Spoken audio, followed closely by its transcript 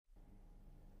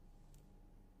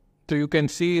So you can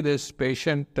see this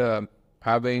patient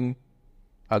having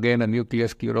again a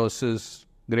nucleus sclerosis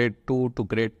grade 2 to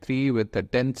grade 3 with a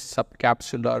dense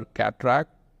subcapsular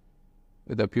cataract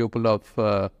with a pupil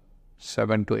of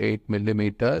 7 to 8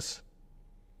 millimeters.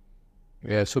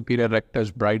 Where superior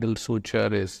rectus bridal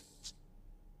suture is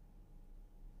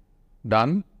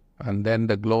done, and then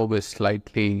the globe is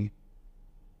slightly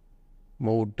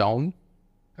moved down,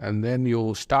 and then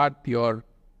you start your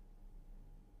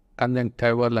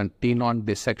conjunctival and tenon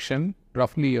dissection.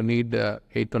 Roughly you need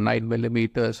 8 to 9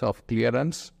 millimeters of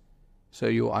clearance. So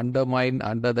you undermine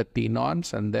under the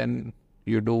tenons, and then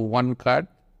you do one cut,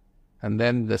 and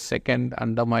then the second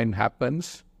undermine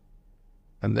happens,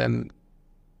 and then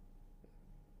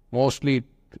mostly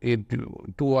 2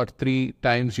 or 3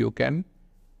 times you can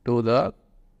do the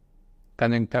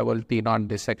conjunctival tenon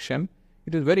dissection.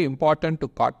 It is very important to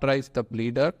cauterize the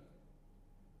bleeder,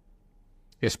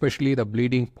 especially the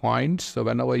bleeding points. So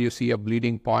whenever you see a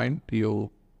bleeding point,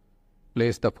 you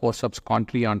place the forceps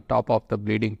contri on top of the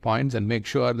bleeding points and make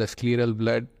sure the scleral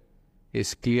blood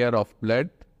is clear of blood.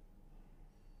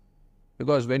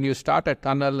 Because when you start a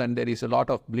tunnel and there is a lot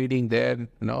of bleeding there,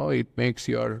 it makes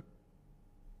your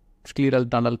scleral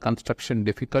tunnel construction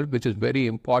difficult, which is very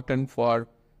important for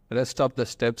the rest of the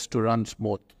steps to run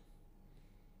smooth.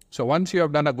 So once you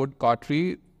have done a good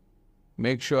cautery,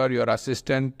 make sure your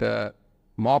assistant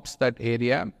mops that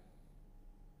area.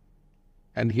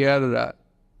 And here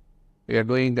we are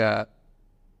doing a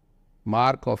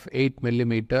mark of 8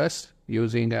 millimeters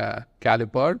using a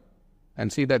caliper,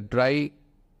 and see that dry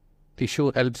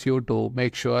tissue helps you to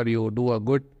make sure you do a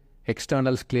good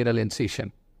external scleral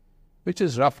incision, which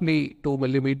is roughly 2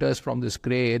 millimeters from this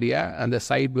gray area, and the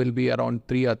side will be around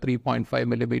 3 or 3.5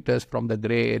 millimeters from the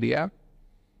gray area.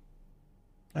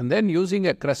 And then using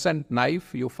a crescent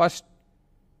knife, you first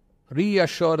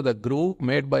reassure the groove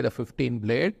made by the 15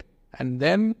 blade, and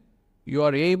then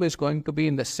your aim is going to be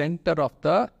in the center of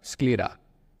the sclera.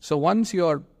 So once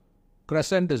your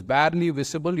crescent is barely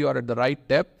visible, you are at the right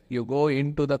depth, you go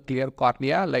into the clear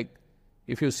cornea. Like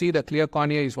if you see the clear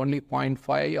cornea is only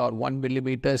 0.5 or 1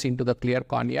 millimeters into the clear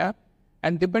cornea,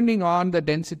 and depending on the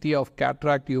density of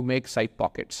cataract, you make side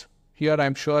pockets. Here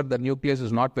I'm sure the nucleus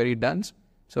is not very dense,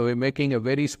 so we're making a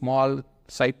very small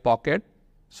side pocket.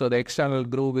 So the external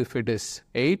groove, if it is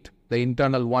 8, the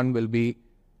internal one will be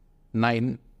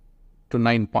 9 to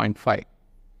 9.5.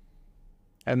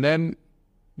 And then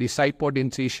the side port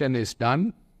incision is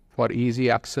done for easy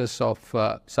access of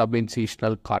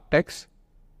subincisional cortex.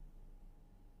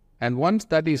 And once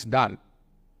that is done,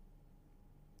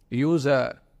 use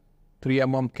a 3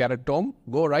 mm keratome,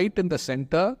 go right in the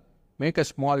center, make a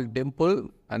small dimple,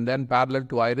 and then parallel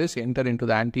to iris, enter into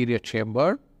the anterior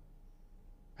chamber.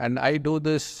 And I do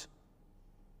this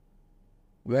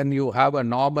when you have a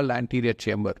normal anterior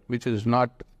chamber, which is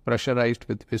not pressurized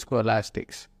with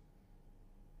viscoelastics.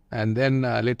 And then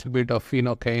a little bit of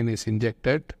phenocaine is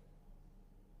injected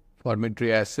for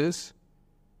mydriasis.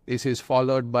 This is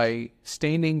followed by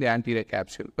staining the anterior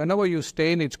capsule. Whenever you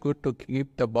stain, it's good to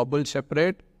keep the bubble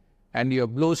separate and your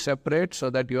blue separate,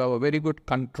 so that you have a very good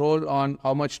control on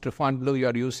how much Trifan blue you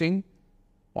are using.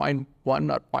 0.1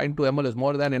 or 0.2 ml is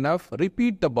more than enough.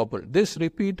 Repeat the bubble. This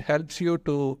repeat helps you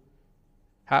to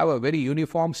have a very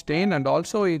uniform stain, and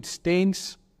also it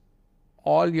stains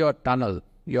all your tunnel,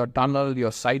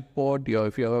 your side port,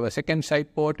 if you have a second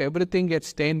side port, everything gets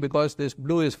stained because this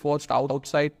blue is forced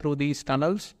outside through these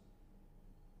tunnels.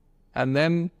 And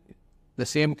then the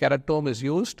same keratome is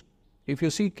used. If you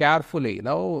see carefully,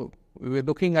 now we're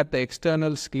looking at the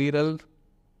external scleral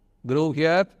groove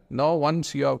here. Now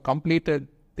once you have completed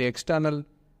the external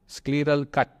scleral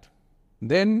cut,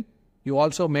 then you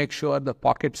also make sure the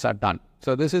pockets are done.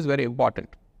 So this is very important.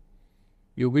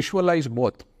 You visualize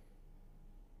both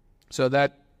so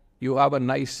that you have a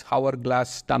nice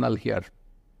hourglass tunnel here.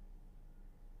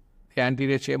 The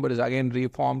anterior chamber is again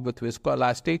reformed with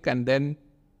viscoelastic, and then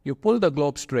you pull the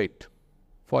globe straight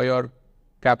for your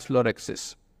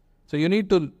capsullorrhexis. So you need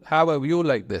to have a view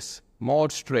like this, more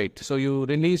straight. So you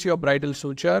release your bridal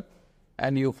suture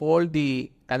and you fold the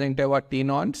conjunctiva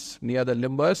tenons near the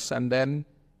limbus, and then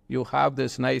you have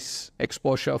this nice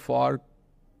exposure for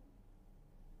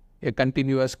a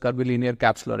continuous curvilinear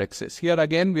capsullorrhexis. Here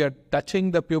again we are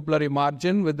touching the pupillary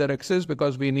margin with the rhexis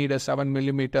because we need a 7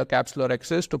 millimeter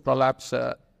capsullorrhexis to prolapse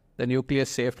the nucleus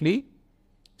safely.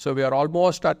 So we are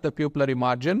almost at the pupillary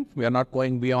margin. We are not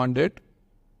going beyond it.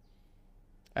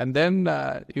 And then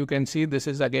you can see this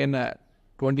is again a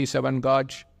 27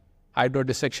 gauge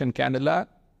hydrodissection cannula.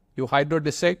 You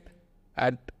hydrodissect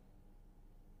at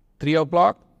 3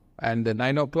 o'clock and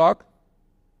 9 o'clock,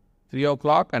 3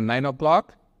 o'clock and 9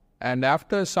 o'clock, And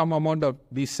after some amount of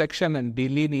dissection and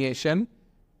delineation,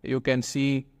 you can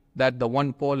see that the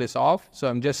one pole is off. So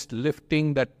I'm just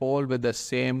lifting that pole with the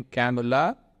same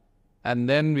cannula. And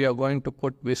then we are going to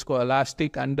put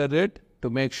viscoelastic under it to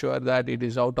make sure that it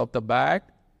is out of the bag.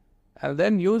 And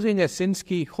then using a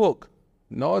Sinskey hook,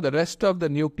 the rest of the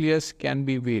nucleus can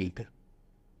be wheeled.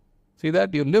 See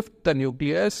that? You lift the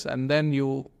nucleus and then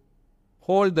you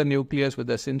hold the nucleus with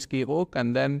the Sinskey hook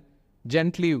and then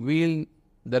gently wheel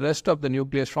the rest of the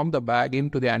nucleus from the bag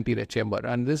into the anterior chamber.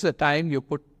 And this is the time you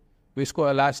put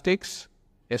viscoelastics,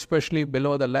 especially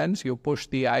below the lens. You push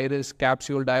the iris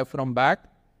capsule diaphragm back.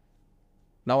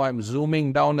 Now I'm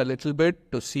zooming down a little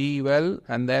bit to see well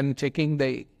and then checking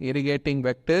the irrigating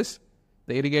vectors.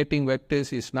 The irrigating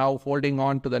vectors is now holding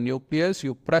on to the nucleus.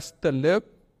 You press the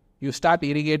lip. You start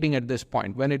irrigating at this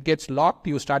point. When it gets locked,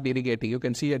 you start irrigating. You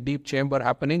can see a deep chamber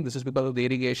happening. This is because of the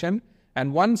irrigation.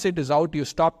 And once it is out, you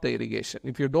stop the irrigation.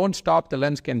 If you don't stop, the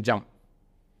lens can jump.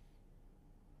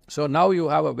 So now you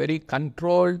have a very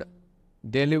controlled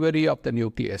delivery of the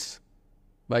nucleus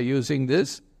by using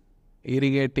this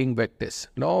irrigating vectors,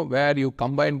 where you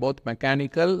combine both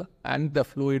mechanical and the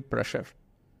fluid pressure.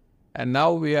 And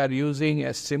now we are using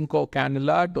a Simcoe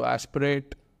cannula to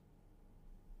aspirate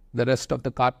the rest of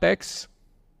the cortex.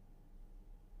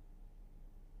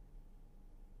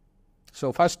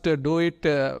 So first do it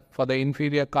for the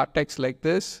inferior cortex like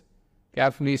this.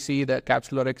 Carefully see the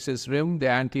capsullorrhexis rim, the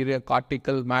anterior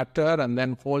cortical matter, and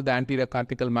then fold the anterior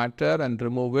cortical matter and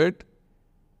remove it.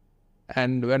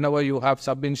 And whenever you have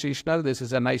subincisional, this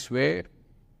is a nice way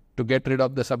to get rid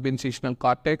of the subincisional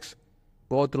cortex.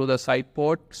 Go through the side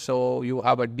port, so you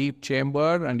have a deep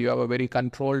chamber and you have a very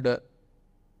controlled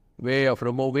way of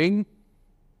removing.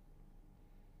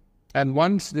 And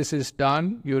once this is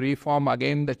done, you reform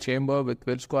again the chamber with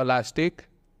viscoelastic.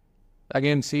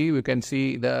 Again, we can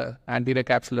see the anterior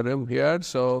capsular rim here.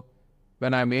 So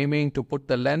when I'm aiming to put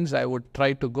the lens, I would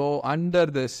try to go under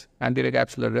this anterior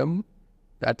capsular rim.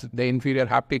 That's the inferior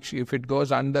haptic. If it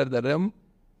goes under the rim,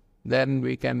 then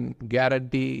we can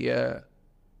guarantee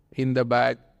in the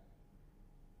bag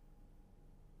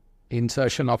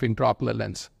insertion of intraocular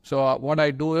lens. So what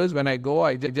I do is when I go,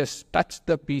 I just touch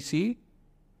the PC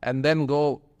and then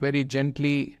go very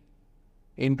gently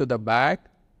into the bag.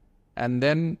 And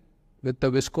then with the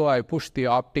visco, I push the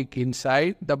optic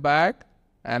inside the bag.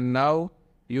 And now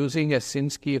using a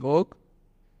Sinskey hook,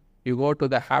 you go to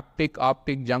the haptic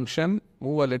optic junction,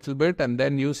 move a little bit, and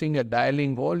then using a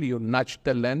dialing hole, you nudge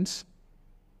the lens,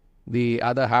 the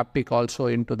other haptic also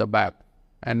into the bag.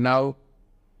 And now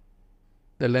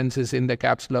the lens is in the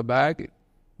capsular bag.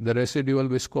 The residual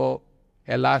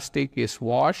viscoelastic is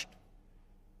washed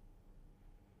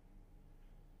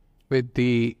with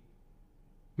the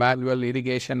manual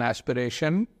irrigation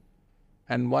aspiration.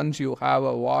 And once you have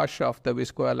a wash of the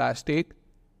viscoelastic,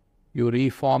 you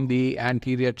reform the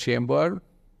anterior chamber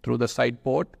through the side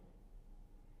port.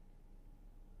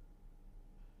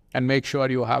 And make sure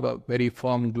you have a very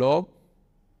firm globe.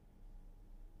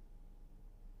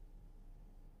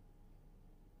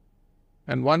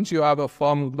 And once you have a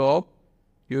firm globe,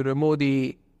 you remove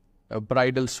the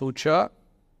bridle suture.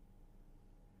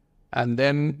 And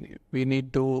then we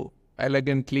need to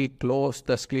elegantly close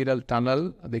the scleral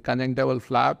tunnel, the conjunctival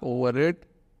flap over it,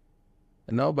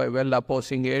 by well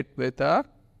opposing it with a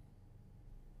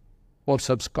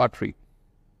forceps cautery.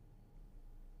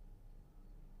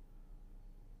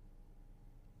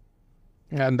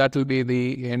 And that will be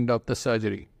the end of the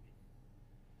surgery.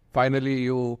 Finally,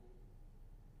 you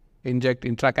inject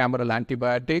intracameral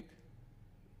antibiotic,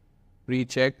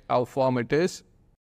 recheck how firm it is.